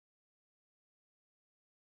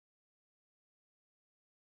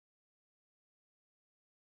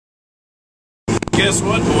guess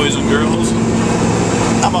what, boys and girls?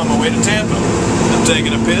 I'm on my way to Tampa. I'm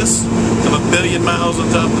taking a piss. I'm 1 billion miles on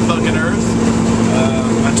top of the fucking earth.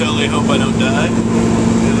 I totally hope I don't die.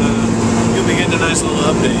 You'll be getting a nice little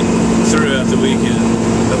update throughout the weekend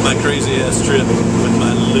of my crazy ass trip with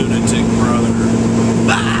my lunatic brother.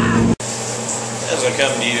 Ah! As I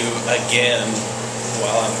come to you again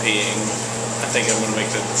while I'm peeing, I think I'm going to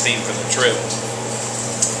make that the theme for the trip.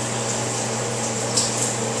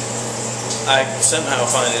 I somehow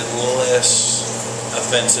find it less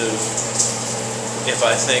offensive if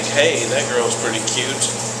I think, hey, that girl's pretty cute,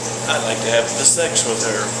 I'd like to have the sex with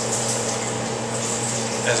her.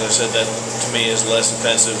 As I said, that to me is less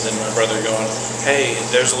offensive than my brother going, hey,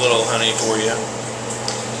 there's a little honey for you,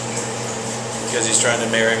 because he's trying to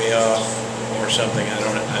marry me off or something. I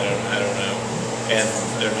don't know. And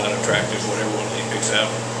they're not attractive, whatever one he picks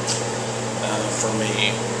out. For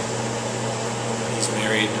me, he's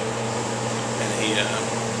married, and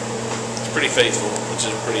he's pretty faithful, which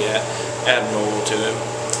is pretty admirable to him.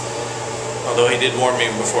 Although he did warn me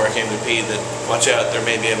before I came to pee that, watch out, there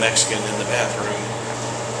may be a Mexican in the bathroom.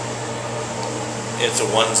 It's a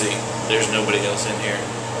onesie. There's nobody else in here.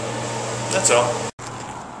 That's all.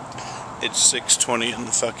 It's 6:20 in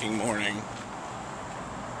the fucking morning.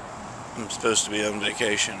 I'm supposed to be on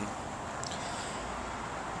vacation.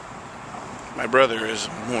 My brother is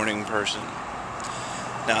a morning person.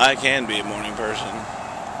 Now I can be a morning person.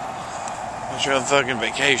 Unless you're on fucking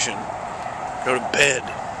vacation. Go to bed.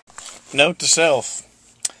 Note to self.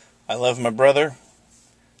 I love my brother.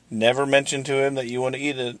 Never mention to him that you want to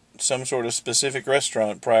eat at some sort of specific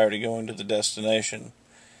restaurant prior to going to the destination.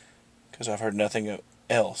 Because I've heard nothing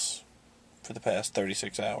else for the past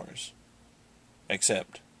 36 hours.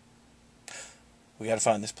 Except, we gotta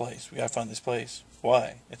find this place. We gotta find this place.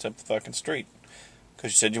 Why? It's up the fucking street.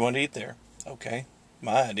 Because you said you wanted to eat there. Okay.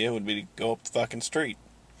 My idea would be to go up the fucking street.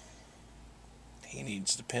 He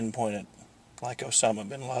needs to pinpoint it like Osama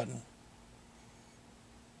bin Laden.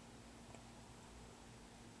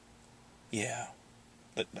 Yeah.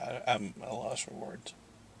 But I'm at a loss for words.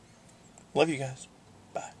 Love you guys.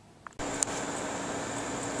 Bye.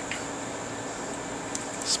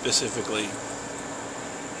 Specifically,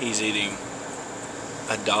 he's eating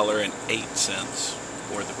 $1.08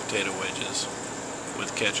 worth of potato wedges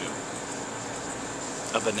with ketchup,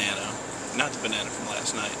 a banana, not the banana from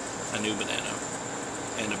last night, a new banana,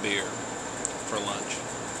 and a beer for lunch.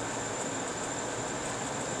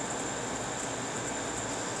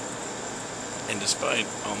 And despite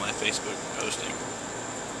all my Facebook posting,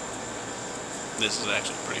 this is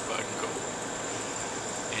actually pretty fucking cool.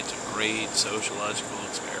 It's a great sociological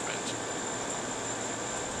experiment.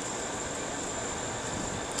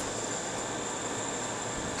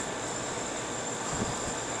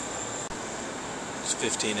 It's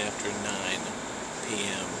 15 after 9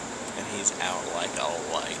 p.m. and he's out like a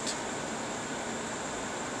light.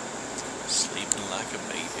 Sleeping like a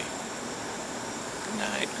baby. Good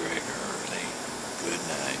night, Gregory. Good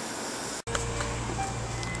night.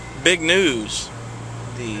 Big news.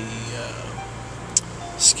 The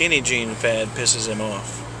skinny jean fad pisses him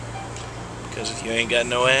off. Because if you ain't got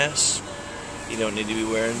no ass, you don't need to be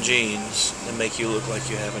wearing jeans that make you look like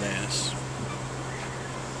you have an ass.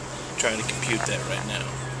 I'm trying to compute that right now.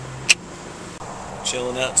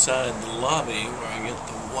 Chilling outside the lobby where I get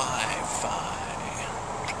the Wi-Fi.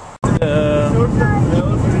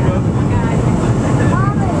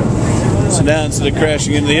 So now instead of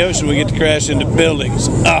crashing into the ocean, we get to crash into buildings.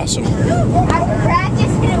 Awesome.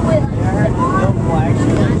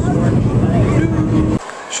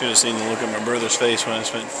 Should have seen the look on my brother's face when I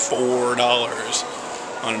spent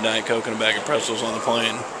 $4 on a Diet Coke and a bag of pretzels on the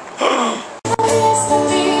plane.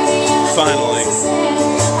 Finally,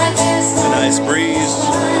 a nice breeze,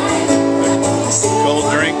 cold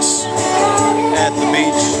drinks at the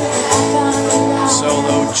beach,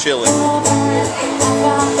 solo chilling.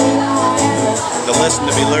 The lesson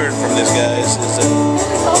to be learned from this, guys, is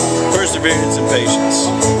perseverance and patience.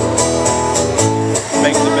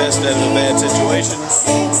 Make the best out of a bad situation,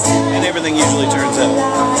 and everything usually turns out.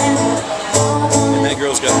 And that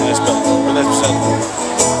girl's got a nice butt, but that's beside the point.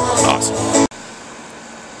 Awesome.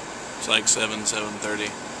 It's like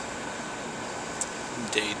 7:30.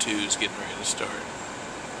 Day 2's getting ready to start.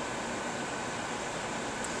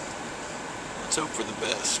 Let's hope for the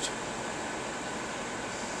best.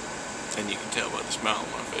 And you can tell by the smile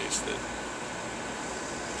on my face that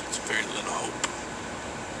it's very little hope.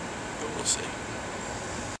 But we'll see.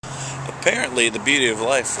 Apparently the beauty of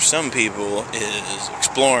life for some people is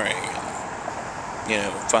exploring and, you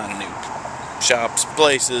know, finding new shops,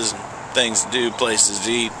 places, and things to do, places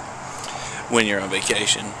to eat when you're on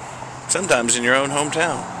vacation. sometimes in your own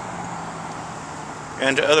hometown.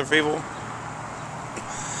 And to other people,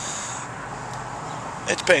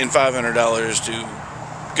 it's paying $500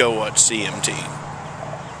 to go watch CMT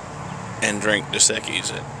and drink Dos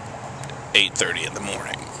Equis at 8:30 in the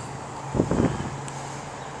morning.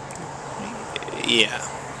 Yeah.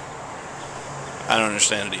 I don't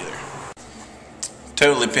understand it either.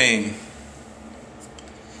 Totally peeing.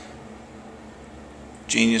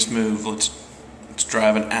 Genius move. Let's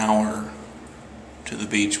drive an hour to the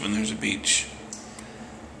beach when there's a beach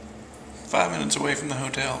 5 minutes away from the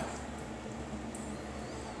hotel.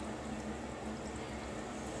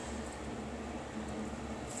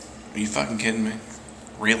 Are you fucking kidding me?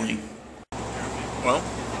 Really? Well,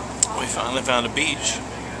 we finally found a beach.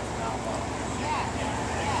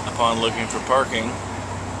 Upon looking for parking,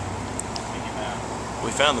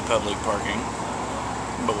 we found the public parking,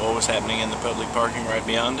 but what was happening in the public parking right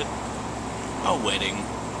beyond it? A wedding.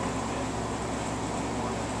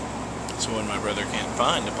 So when my brother can't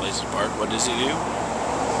find a place to park, what does he do?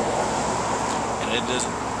 And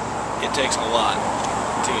it takes a lot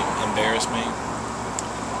to embarrass me.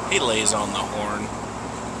 He lays on the horn.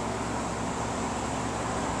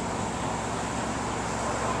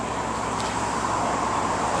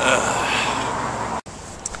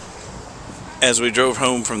 As we drove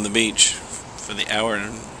home from the beach for the hour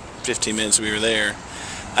and 15 minutes we were there,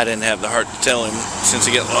 I didn't have the heart to tell him, since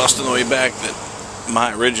he got lost on the way back, that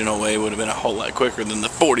my original way would have been a whole lot quicker than the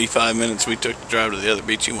 45 minutes we took to drive to the other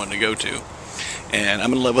beach he wanted to go to. And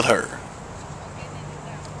I'm in love with her.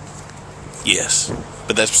 Yes,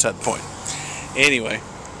 but that's beside the point. Anyway,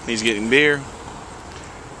 he's getting beer.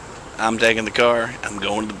 I'm taking the car. I'm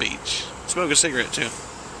going to the beach. Smoke a cigarette too.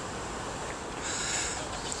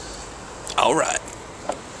 Alright.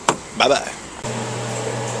 Bye-bye.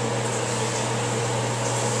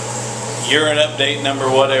 Urine update number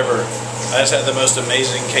whatever. I just had the most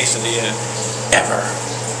amazing quesadilla ever.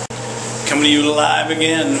 Coming to you live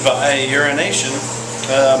again via urination.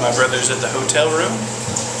 My brother's at the hotel room.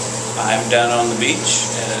 I'm down on the beach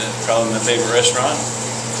at probably my favorite restaurant.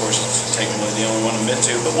 Of course, it's technically the only one I've been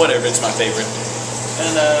to, but whatever, it's my favorite.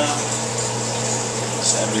 And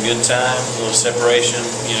just having a good time, a little separation.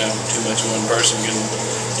 You know, too much of one person can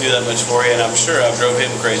do that much for you, and I'm sure I've drove him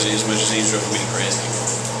crazy as much as he drove me crazy.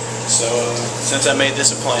 So, since I made this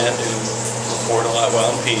a plan to record a lot while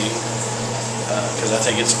I'm peeing, because I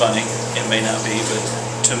think it's funny, it may not be, but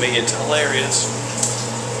to me it's hilarious.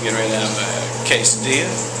 Getting ready to have a quesadilla,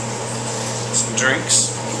 some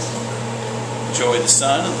drinks, enjoy the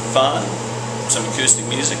sun and the fun, some acoustic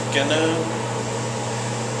music, and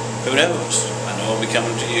who knows? I know I'll be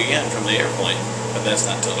coming to you again from the airplane, but that's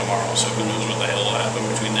not till tomorrow, so who knows what the hell will happen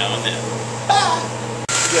between now and then.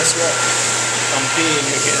 Guess what? I'm peeing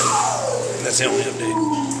again. That's the only update.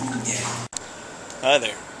 Yeah. Hi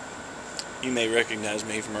there. You may recognize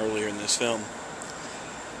me from earlier in this film.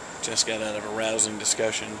 Just got out of a rousing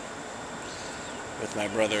discussion with my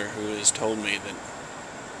brother, who has told me that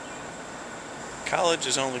college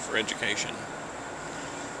is only for education,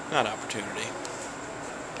 not opportunity.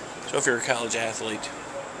 So if you're a college athlete,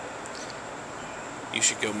 you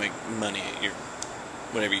should go make money at your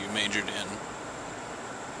whatever you majored in,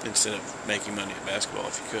 instead of making money at basketball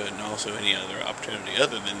if you could, and also any other opportunity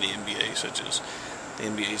other than the NBA, such as the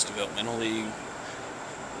NBA's developmental league,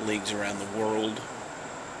 leagues around the world.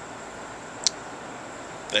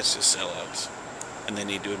 That's just sellouts, and they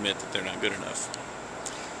need to admit that they're not good enough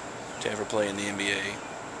to ever play in the NBA,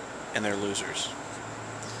 and they're losers.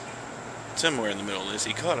 Somewhere in the middle of this,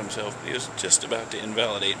 he caught himself. He was just about to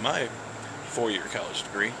invalidate my 4-year college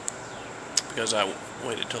degree because I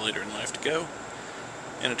waited till later in life to go,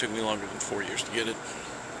 and it took me longer than 4 years to get it.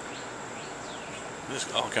 This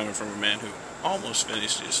is all coming from a man who almost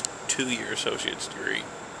finished his 2-year associate's degree.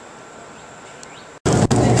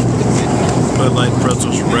 Bud Light and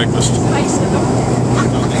pretzels for breakfast.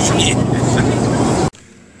 Yeah.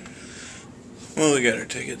 Well, we got our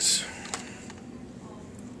tickets.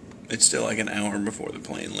 It's still like an hour before the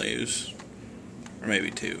plane leaves, or maybe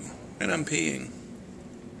 2, and I'm peeing.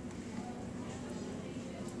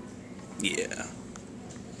 Yeah.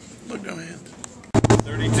 Look, no hands.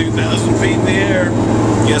 32,000 feet in the air.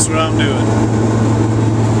 Guess what I'm doing?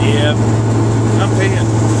 Yep, I'm peeing.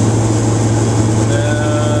 I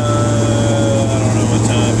don't know what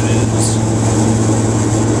time it is.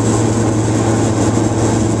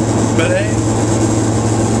 But hey,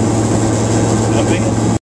 I'm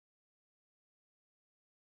peeing.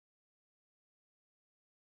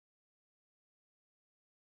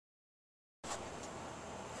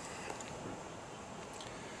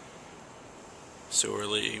 So we're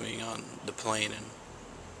leaving on the plane in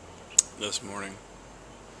this morning.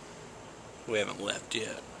 We haven't left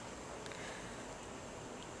yet.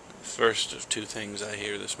 First of two things I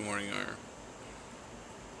hear this morning are,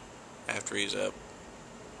 after he's up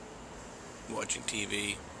watching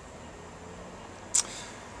TV,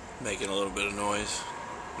 making a little bit of noise,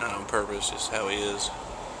 not on purpose, just how he is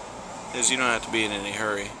you don't have to be in any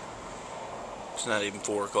hurry. It's not even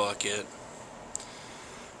 4 o'clock yet.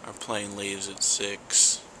 Our plane leaves at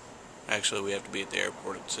 6. Actually, we have to be at the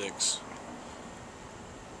airport at 6.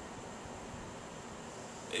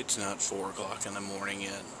 It's not 4 o'clock in the morning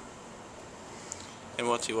yet. And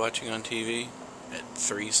what's he watching on TV at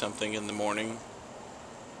 3 something in the morning?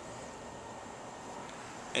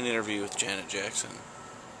 An interview with Janet Jackson.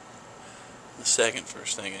 The second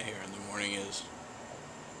first thing I hear in the morning is,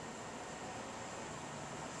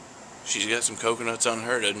 she's got some coconuts on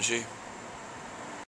her, doesn't she?